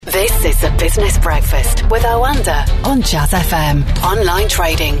This is the Business Breakfast with Oanda on Jazz FM. Online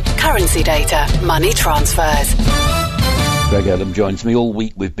trading, currency data, money transfers. Greg Elam joins me. All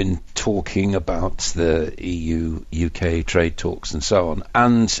week we've been talking about the EU-UK trade talks and so on,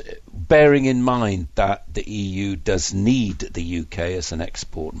 and bearing in mind that the EU does need the UK as an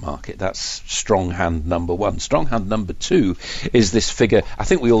export market. That's strong hand number one. Strong hand number two is this figure. I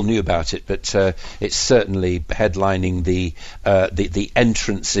think we all knew about it, but it's certainly headlining the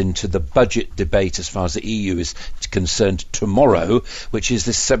entrance into the budget debate as far as the EU is concerned tomorrow, which is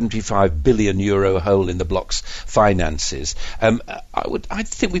this 75 billion euro hole in the bloc's finances. I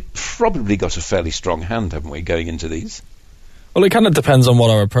think we've probably got a fairly strong hand, haven't we, going into these? Well, it kind of depends on what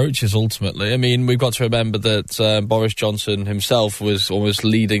our approach is ultimately. I mean, we've got to remember that Boris Johnson himself was almost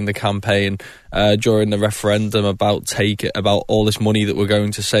leading the campaign during the referendum about all this money that we're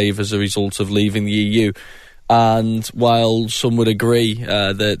going to save as a result of leaving the EU. And while some would agree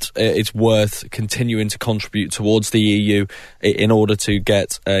that it's worth continuing to contribute towards the EU in order to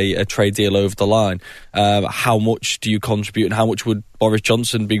get a trade deal over the line, how much do you contribute and how much would Boris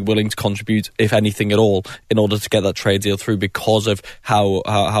Johnson be willing to contribute, if anything at all, in order to get that trade deal through because of how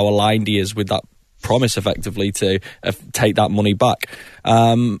aligned he is with that promise, effectively, to take that money back?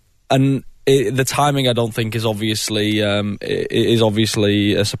 The timing, I don't think, is obviously a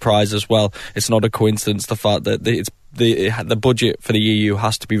surprise as well. It's not a coincidence, the fact that the budget for the EU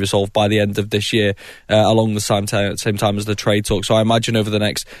has to be resolved by the end of this year, along the same time as the trade talk. So I imagine over the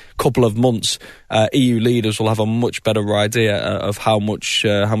next couple of months, EU leaders will have a much better idea of how much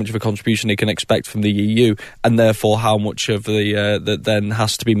of a contribution they can expect from the EU, and therefore how much of that then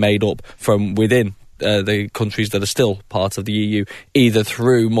has to be made up from within the countries that are still part of the EU, either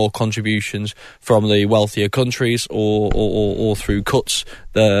through more contributions from the wealthier countries or through cuts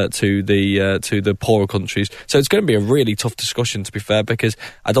to the poorer countries. So it's going to be a really tough discussion, to be fair, because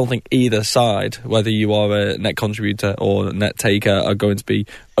I don't think either side, whether you are a net contributor or a net taker, are going to be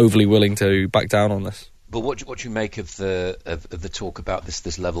overly willing to back down on this. But what do you make of the talk about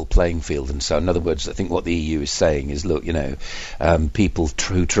this level playing field and so on? In other words, I think what the EU is saying is, look, people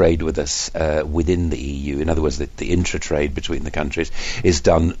who trade with us within the EU, in other words, the intra-trade between the countries, is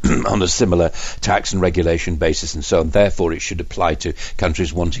done on a similar tax and regulation basis and so on. Therefore, it should apply to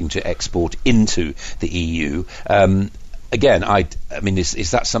countries wanting to export into the EU. Again, I mean,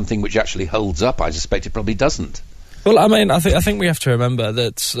 is that something which actually holds up? I suspect it probably doesn't. Well, I mean, I think we have to remember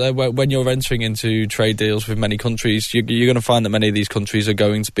that when you're entering into trade deals with many countries, you're going to find that many of these countries are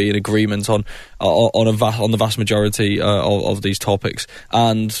going to be in agreement on the vast majority of these topics.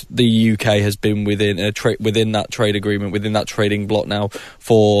 And the UK has been within that trade agreement, within that trading bloc now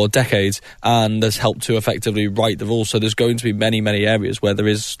for decades, and has helped to effectively write the rules. So there's going to be many areas where there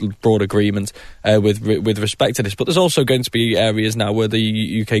is broad agreement with respect to this. But there's also going to be areas now where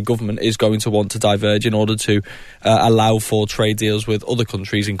the UK government is going to want to diverge in order to allow for trade deals with other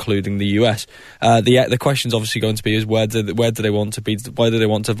countries, including the US. The question is obviously going to be: is where do they want to be? Why do they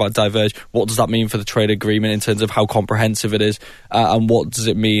want to diverge? What does that mean for the trade agreement in terms of how comprehensive it is, and what does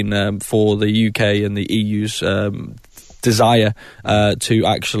it mean for the UK and the EU's desire to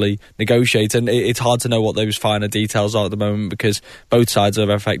actually negotiate? And it's hard to know what those finer details are at the moment, because both sides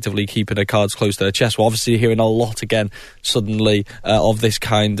are effectively keeping their cards close to their chest. We're obviously hearing a lot again suddenly of this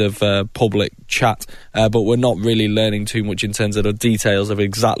kind of public chat, but we're not really learning too much in terms of the details of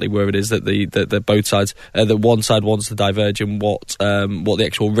exactly where it is that both sides, that one side wants to diverge, and what the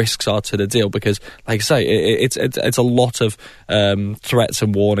actual risks are to the deal. Because, like I say, it's a lot of threats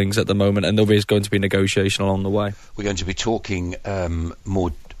and warnings at the moment, and there is going to be negotiation along the way. We're going to be talking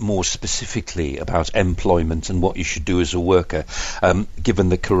more specifically about employment and what you should do as a worker, given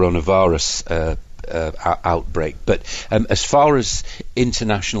the coronavirus outbreak. But as far as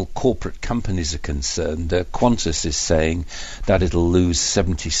international corporate companies are concerned, Qantas is saying that it'll lose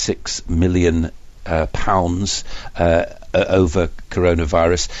 £76 million over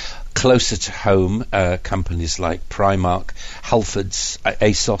coronavirus. Closer to home, companies like Primark, Halfords,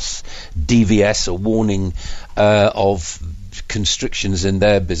 ASOS, DVS are warning of constrictions in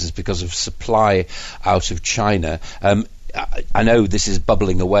their business because of supply out of China. I know this is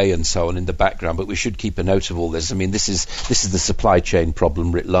bubbling away and so on in the background, but we should keep a note of all this. I mean, this is the supply chain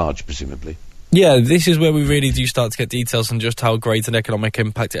problem writ large, presumably. Yeah, this is where we really do start to get details on just how great an economic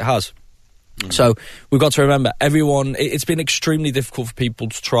impact it has. So we've got to remember, it's been extremely difficult for people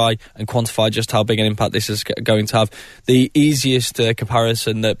to try and quantify just how big an impact this is going to have. The easiest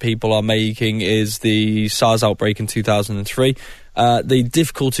comparison that people are making is the SARS outbreak in 2003. The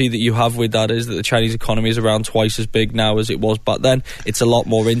difficulty that you have with that is that the Chinese economy is around twice as big now as it was back then. It's a lot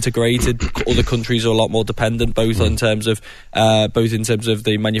more integrated. Other countries are a lot more dependent, both in terms of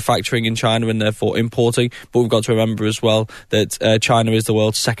the manufacturing in China and therefore importing. But we've got to remember as well that China is the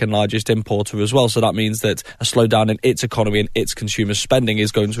world's second largest importer as well. So that means that a slowdown in its economy and its consumer spending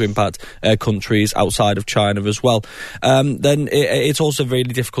is going to impact countries outside of China as well. Then it's also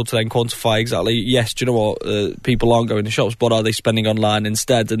really difficult to then quantify exactly, yes, do you know what, people aren't going to shops, but are they spending online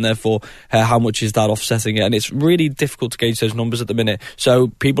instead? And therefore, how much is that offsetting it? And it's really difficult to gauge those numbers at the minute. So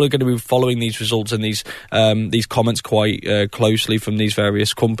people are going to be following these results and these comments quite closely from these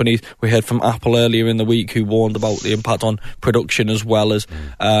various companies. We heard from Apple earlier in the week, who warned about the impact on production as well as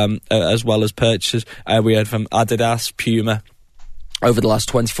purchases. We heard from Adidas, Puma, over the last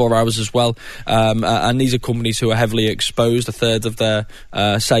 24 hours as well. And these are companies who are heavily exposed. A third of their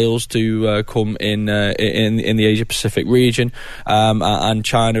sales to come in the Asia-Pacific region. And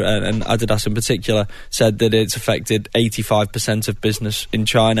China, and Adidas in particular, said that it's affected 85% of business in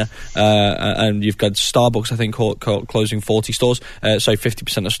China. And you've got Starbucks, I think, closing 40 stores,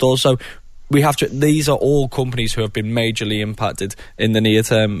 50% of stores. So these are all companies who have been majorly impacted in the near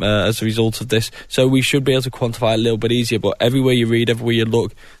term as a result of this. So we should be able to quantify it a little bit easier. But everywhere you read, everywhere you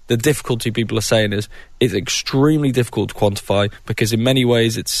look, the difficulty people are saying is it's extremely difficult to quantify, because in many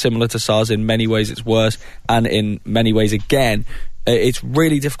ways it's similar to SARS, in many ways it's worse, and in many ways, again, it's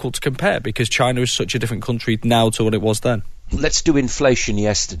really difficult to compare, because China is such a different country now to what it was then. Let's do inflation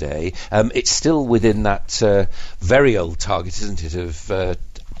yesterday. It's still within that very old target, isn't it, of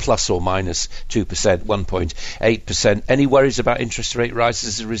plus or minus 2%, 1.8%. Any worries about interest rate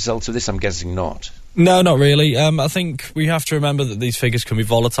rises as a result of this? I'm guessing not. No, not really. I think we have to remember that these figures can be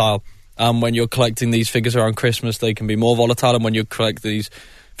volatile. When you're collecting these figures around Christmas, they can be more volatile. And when you collect these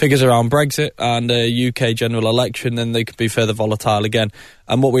figures around Brexit and a UK general election, then they could be further volatile again.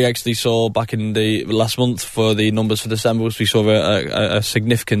 And what we actually saw back in the last month for the numbers for December was we saw a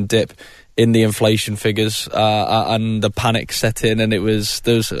significant dip in the inflation figures, and the panic set in, and there was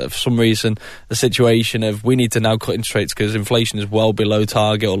for some reason a situation of we need to now cut interest rates because inflation is well below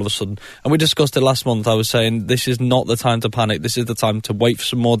target all of a sudden. And we discussed it last month. I was saying this is not the time to panic. This is the time to wait for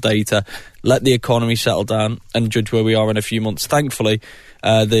some more data, let the economy settle down, and judge where we are in a few months. Thankfully,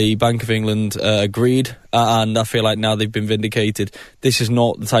 the Bank of England agreed, and I feel like now they've been vindicated. This is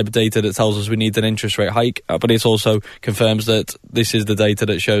not the type of data that tells us we need an interest rate hike, but it also confirms that this is the data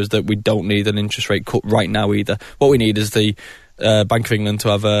that shows that we don't need an interest rate cut right now either. What we need is the Bank of England to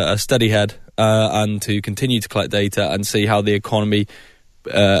have a steady head and to continue to collect data and see how the economy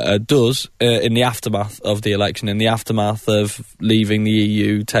does in the aftermath of the election, in the aftermath of leaving the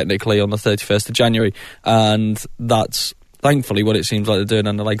EU technically on the 31st of January. And that's thankfully what it seems like they're doing.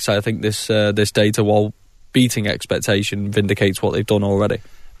 And like I say, I think this data, while beating expectation, vindicates what they've done already.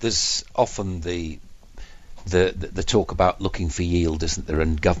 There's often the talk about looking for yield, isn't there?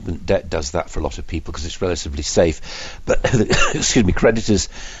 And government debt does that for a lot of people because it's relatively safe. But creditors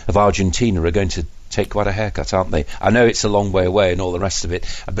of Argentina are going to take quite a haircut, aren't they? I know it's a long way away and all the rest of it,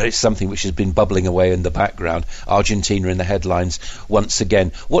 but it's something which has been bubbling away in the background. Argentina in the headlines once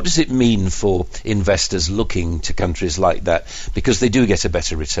again. What does it mean for investors looking to countries like that? Because they do get a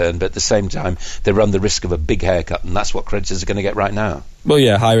better return, but at the same time they run the risk of a big haircut, and that's what creditors are going to get right now. Well,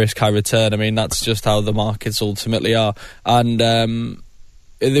 yeah, high risk, high return. I mean, that's just how the markets ultimately are. And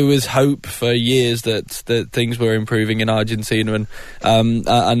there was hope for years that things were improving in Argentina,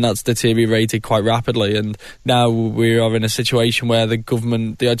 and that's deteriorated quite rapidly. And now we are in a situation where the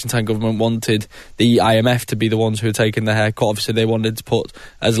Argentine government wanted the IMF to be the ones who are taking the haircut. Obviously, they wanted to put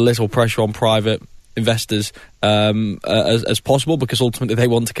as little pressure on private investors as possible, because ultimately they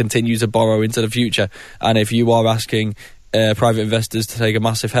want to continue to borrow into the future. And if you are asking private investors to take a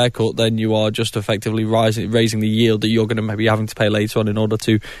massive haircut, then you are just effectively raising the yield that you're going to maybe having to pay later on in order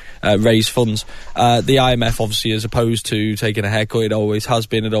to raise funds. The IMF obviously is opposed to taking a haircut. It always has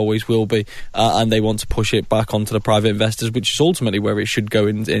been, it always will be, and they want to push it back onto the private investors, which is ultimately where it should go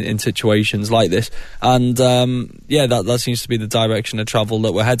in situations like this. And that seems to be the direction of travel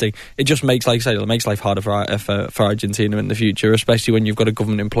that we're heading. It just makes, like I say, it makes life harder for Argentina in the future, especially when you've got a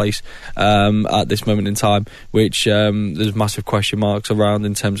government in place at this moment in time, which there's massive question marks around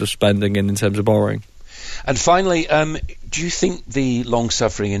in terms of spending and in terms of borrowing. And finally, do you think the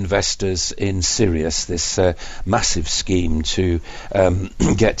long-suffering investors in Sirius, this massive scheme to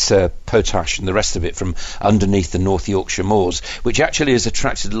get potash and the rest of it from underneath the North Yorkshire moors, which actually has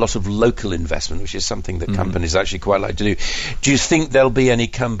attracted a lot of local investment, which is something that companies actually quite like to do you think there'll be any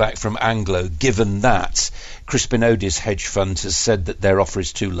comeback from Anglo, given that Crispin Odey's hedge fund has said that their offer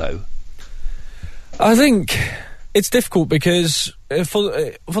is too low? I think It's difficult because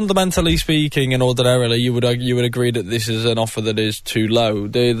fundamentally speaking and ordinarily you would agree that this is an offer that is too low.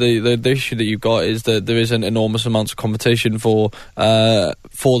 The issue that you've got is that there is an enormous amount of competition for the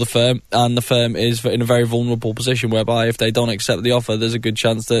firm, and the firm is in a very vulnerable position whereby if they don't accept the offer, there's a good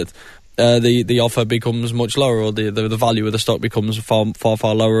chance that the offer becomes much lower, or the value of the stock becomes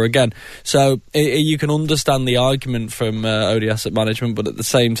far lower again. So you can understand the argument from OD Asset Management, but at the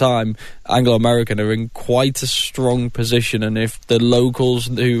same time, Anglo American are in quite a strong position, and if the locals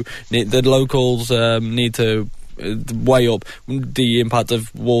need to weigh up the impact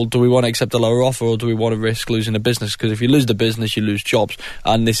of, well, do we want to accept a lower offer or do we want to risk losing the business? Because if you lose the business, you lose jobs,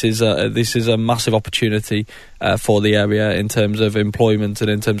 and this is a massive opportunity for the area in terms of employment and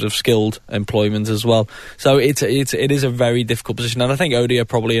in terms of skilled employment as well. So it is a very difficult position, and I think OD are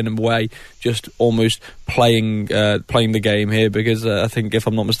probably in a way just almost playing the game here, because I think, if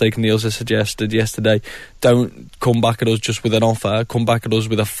I'm not mistaken, Niels has suggested yesterday, don't come back at us just with an offer, come back at us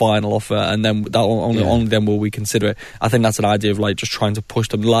with a final offer, and then only then will we consider it. I think that's an idea of like just trying to push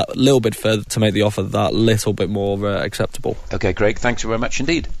them a little bit further to make the offer that little bit more acceptable. Okay, Craig, thanks very much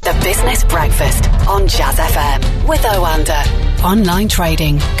indeed. The Business Breakfast on Jazz FM with Oanda. Online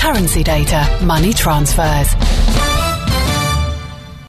trading, currency data, money transfers.